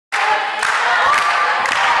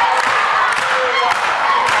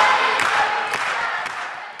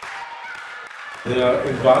The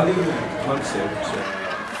MBALI concept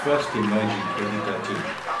first emerged in 2013,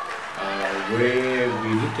 where we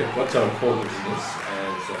looked at what's our core business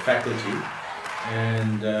as a faculty,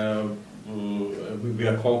 and we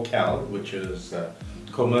are called CAL, which is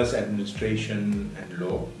Commerce, Administration and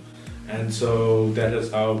Law. And so that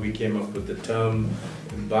is how we came up with the term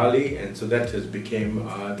MBALI, and so that has become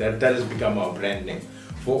our brand name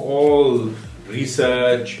for all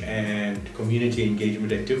research and community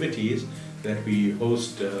engagement activities that we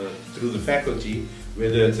host through the faculty,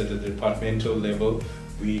 whether it's at a departmental level.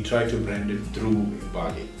 We try to brand it through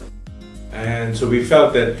MBALI. And so we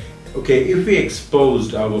felt that, okay, if we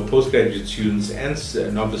exposed our postgraduate students and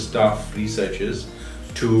novice staff researchers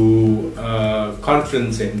to a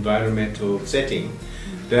conference environmental setting,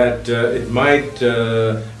 that it might,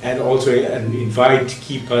 and also invite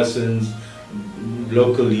key persons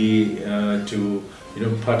locally to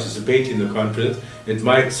participate in the conference, it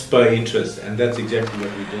might spur interest, and that's exactly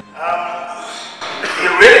what we did.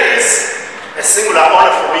 It really is a singular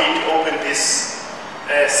honor for me to open this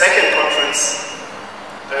second conference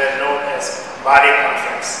known as MBALI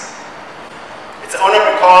Conference. It's an honor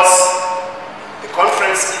because the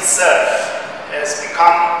conference itself has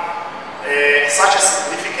become such a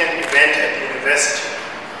significant event at the university.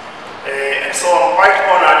 And so I'm quite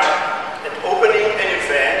honored at opening an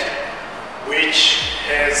event which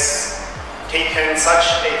has taken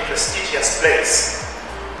such a prestigious place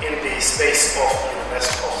in the space of the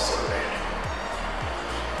University of Zululand.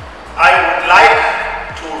 I would like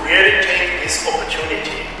to really take this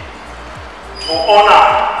opportunity to honor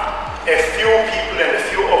a few people and a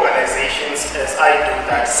few organizations as I do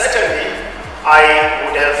that. Certainly, I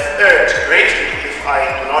would have erred greatly if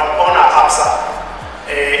I do not honor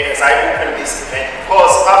ABSA as I open this event,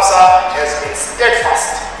 because ABSA has been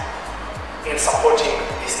steadfast in supporting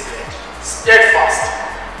this event. Steadfast.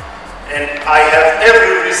 And I have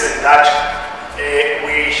every reason that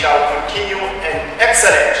we shall continue an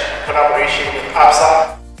excellent collaboration with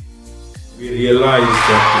ABSA. We realized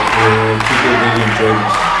that people really enjoyed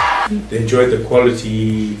this. They enjoyed the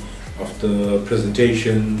quality of the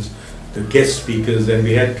presentations, the guest speakers, and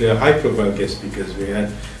we had high-profile guest speakers. We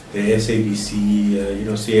had the SABC,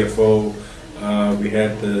 CFO, we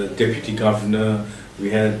had the Deputy Governor, we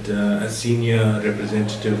had a senior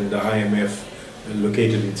representative in the IMF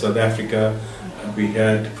located in South Africa. We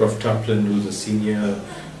had Prof. Taplin, who's a senior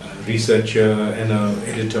researcher and an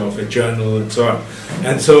editor of a journal and so on.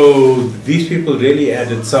 And so these people really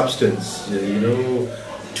added substance,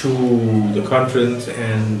 to the conference,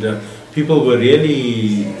 and people were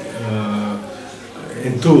really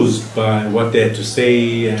enthused by what they had to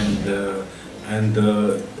say and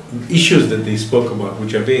the issues that they spoke about,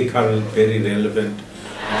 which are very current, very relevant.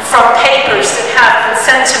 From papers that have been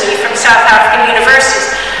sent to me from South African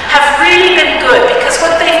universities have really been good, because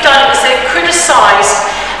what they've done is they've criticized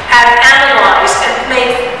and analyzed and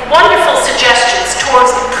made wonderful suggestions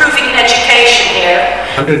towards improving education here.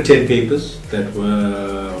 110 papers that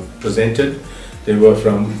were presented. They were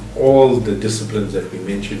from all the disciplines that we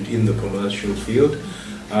mentioned in the commercial field.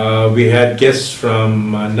 We had guests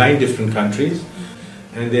from 9 different countries.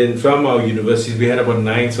 And then from our universities, we had about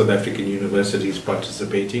 9 South African universities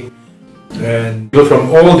participating. And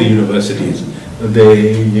from all the universities,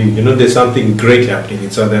 there's something great happening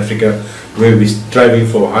in South Africa, where we're striving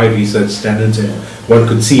for high research standards, and one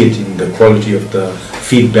could see it in the quality of the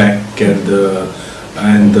feedback and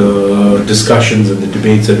the discussions and the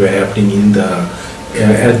debates that were happening in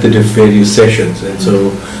at the various sessions. And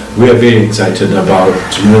so we are very excited about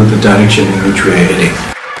the direction in which we are heading.